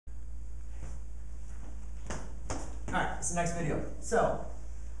Alright, it's the next video. So,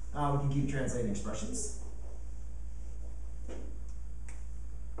 we can keep translating expressions.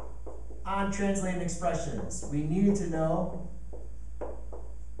 On translating expressions, we needed to know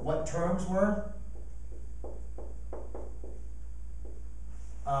what terms were.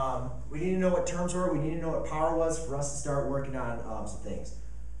 We need to know what terms were. We need to know what power was for us to start working on some things.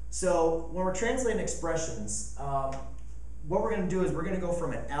 So when we're translating expressions, what we're going to do is we're going to go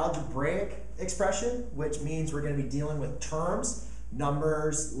from an algebraic expression, which means we're going to be dealing with terms,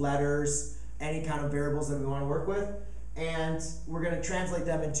 numbers, letters, any kind of variables that we want to work with, and we're going to translate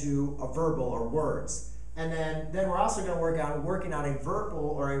them into a verbal or words. And then we're also going to working on a verbal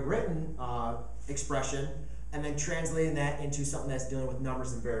or a written expression, and then translating that into something that's dealing with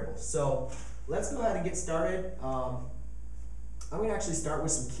numbers and variables. So let's go ahead and get started. I'm going to actually start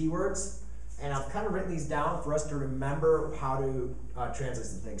with some keywords, and I've kind of written these down for us to remember how to translate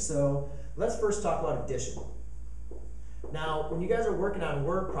some things. So let's first talk about addition. Now, when you guys are working on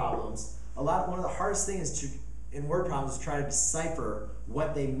word problems, one of the hardest things in word problems is try to decipher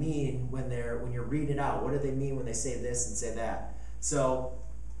what they mean when you're reading it out. What do they mean when they say this and say that? So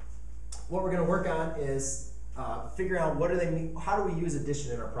what we're going to work on is figure out what do they mean. How do we use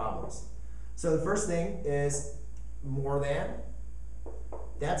addition in our problems? So the first thing is more than.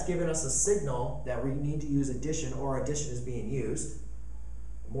 That's giving us a signal that we need to use addition, or addition is being used.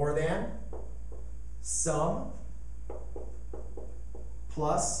 More than, sum,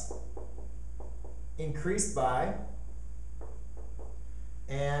 plus, increased by,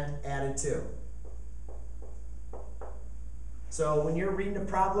 and added to. So when you're reading a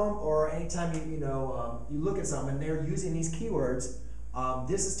problem, or anytime you look at something and they're using these keywords,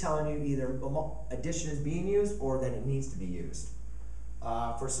 this is telling you either addition is being used or that it needs to be used.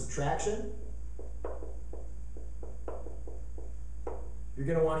 For subtraction, you're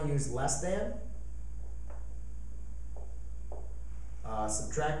going to want to use less than,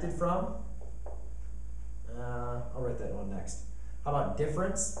 subtracted from. I'll write that one next. How about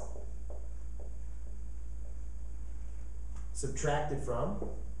difference? Subtracted from.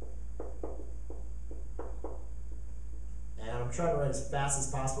 And I'm trying to write as fast as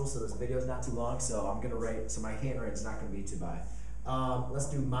possible so this video is not too long, so I'm going to write, so my handwriting is not going to be too bad. Let's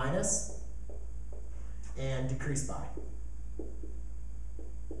do minus and decrease by.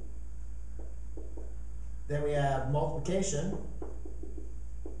 Then we have multiplication.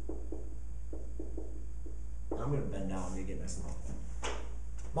 I'm going to bend down and get nice and long.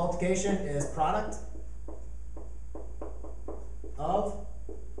 Multiplication is product of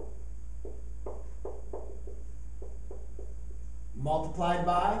multiplied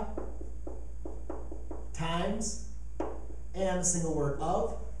by times and the single word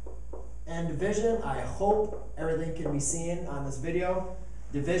of. And division, I hope everything can be seen on this video.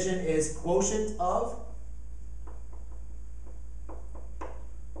 Division is quotient of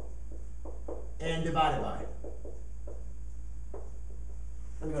and divided by.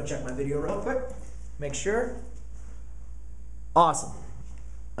 Let me go check my video real quick. Make sure. Awesome.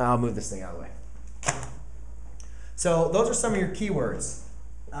 I'll move this thing out of the way. So those are some of your keywords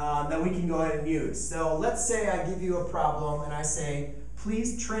that we can go ahead and use. So let's say I give you a problem and I say,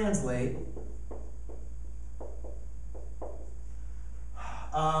 please translate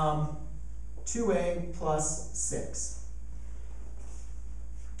 2a plus 6.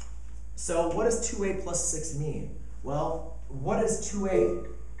 So what does 2a plus 6 mean? Well, what is 2a?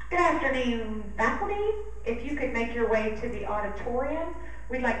 Good afternoon, faculty. If you could make your way to the auditorium,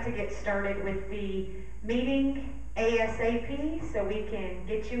 we'd like to get started with the meeting ASAP so we can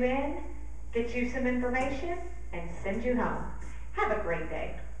get you in, get you some information, and send you home. Have a great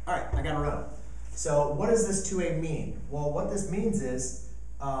day. All right, I gotta run. So what does this 2a mean? Well, what this means is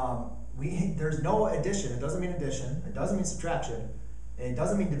there's no addition. It doesn't mean addition. It doesn't mean subtraction. It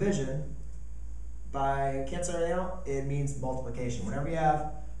doesn't mean division. By cancel everything out, it means multiplication. Whenever you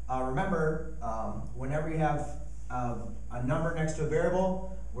have, remember, whenever you have a number next to a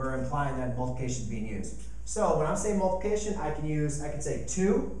variable, we're implying that multiplication is being used. So when I'm saying multiplication, I can say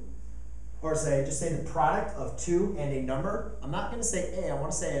 2, or just say the product of 2 and a number. I'm not going to say a, I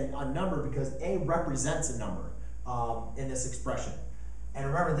want to say a number because a represents a number in this expression. And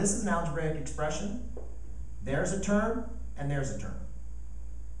remember, this is an algebraic expression. There's a term, and there's a term.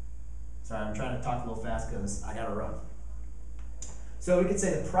 Sorry, I'm trying to talk a little fast because I got to run. So we could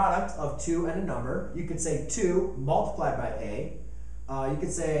say the product of 2 and a number. You could say 2 multiplied by a. You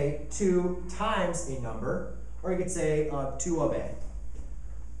could say 2 times a number, or you could say 2 of a.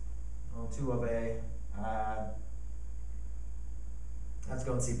 Well, 2 of a. Let's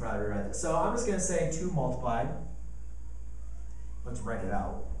go and see probably right there. So I'm just going to say 2 multiplied. Let's write it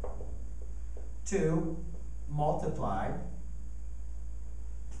out. 2 multiplied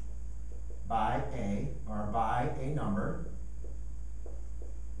by a number.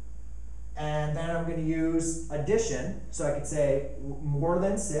 And then I'm going to use addition, so I could say more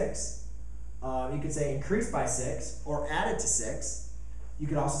than 6. You could say increased by 6 or added to 6. You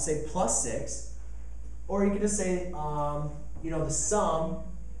could also say plus 6, or you could just say the sum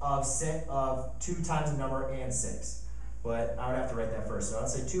of 2 times a number and 6. But I would have to write that first. So I'd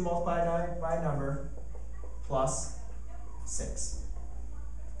say 2 multiplied by a number plus 6.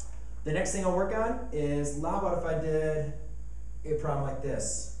 The next thing I'll work on is, how about if I did a problem like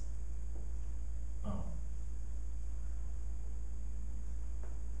this?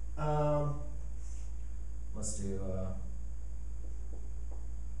 Let's do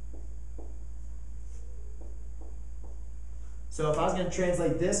so if I was going to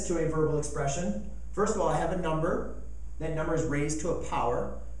translate this to a verbal expression, first of all, I have a number. That number is raised to a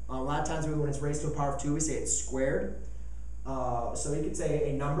power. A lot of times when it's raised to a power of 2, we say it's squared. So you could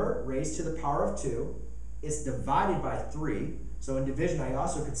say a number raised to the power of 2 is divided by 3. So in division, I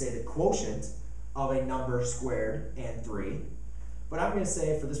also could say the quotient of a number squared and 3. But I'm going to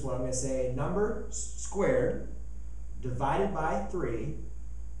say, for this one, I'm going to say a number squared divided by 3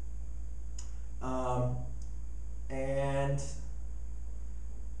 and,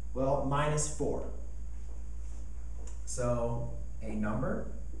 well, minus 4. So a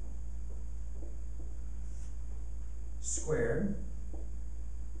number squared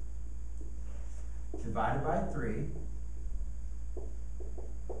divided by 3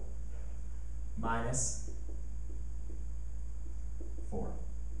 minus 4.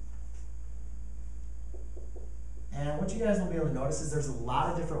 And what you guys will be able to notice is there's a lot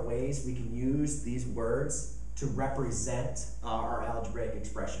of different ways we can use these words to represent our algebraic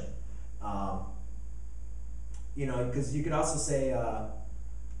expression. Because you could also say,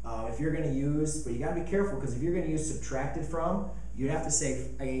 if you're going to use, but you got to be careful, because if you're going to use subtracted from, you'd have to say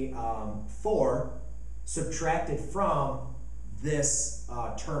a 4 subtracted from this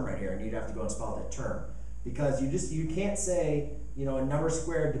term right here, and you'd have to go and spell that term, because you can't say a number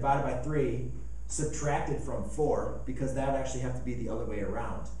squared divided by 3 subtracted from 4, because that would actually have to be the other way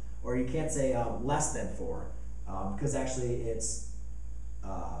around. Or you can't say less than 4, because actually it's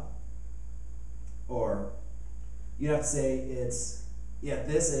or you'd have to say it's,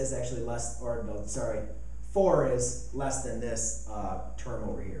 this is actually less, or no, sorry, 4 is less than this term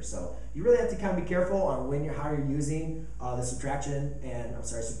over here. So you really have to kind of be careful on how you're using the subtraction and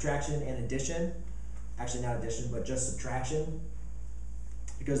addition. Actually not addition, but just subtraction.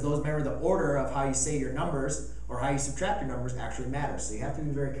 Because those, remember, the order of how you say your numbers or how you subtract your numbers actually matters. So you have to be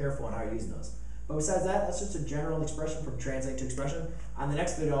very careful on how you're using those. But besides that, that's just a general expression from translate to expression. On the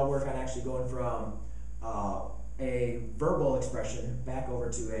next video, I'll work on actually going from a verbal expression back over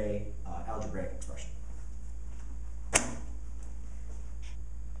to a algebraic expression.